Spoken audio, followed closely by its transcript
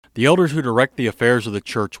The elders who direct the affairs of the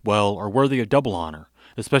church well are worthy of double honor,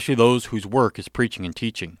 especially those whose work is preaching and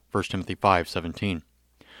teaching. 1 Timothy 5:17.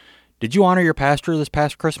 Did you honor your pastor this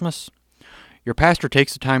past Christmas? Your pastor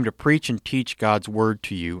takes the time to preach and teach God's Word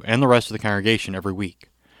to you and the rest of the congregation every week.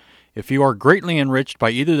 If you are greatly enriched by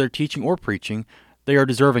either their teaching or preaching, they are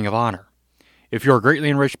deserving of honor. If you are greatly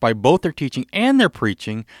enriched by both their teaching and their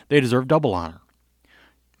preaching, they deserve double honor.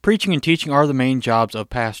 Preaching and teaching are the main jobs of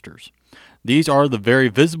pastors. These are the very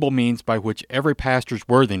visible means by which every pastor's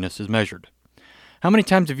worthiness is measured. How many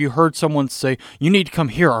times have you heard someone say, "You need to come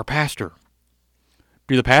hear our pastor"?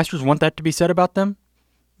 Do the pastors want that to be said about them?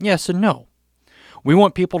 Yes and no. We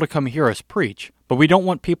want people to come hear us preach, but we don't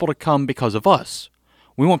want people to come because of us.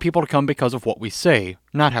 We want people to come because of what we say,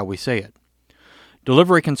 not how we say it.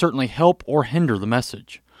 Delivery can certainly help or hinder the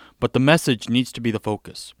message, but the message needs to be the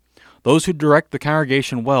focus. Those who direct the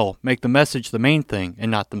congregation well make the message the main thing and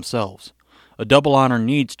not themselves. A double honor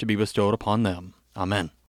needs to be bestowed upon them. Amen.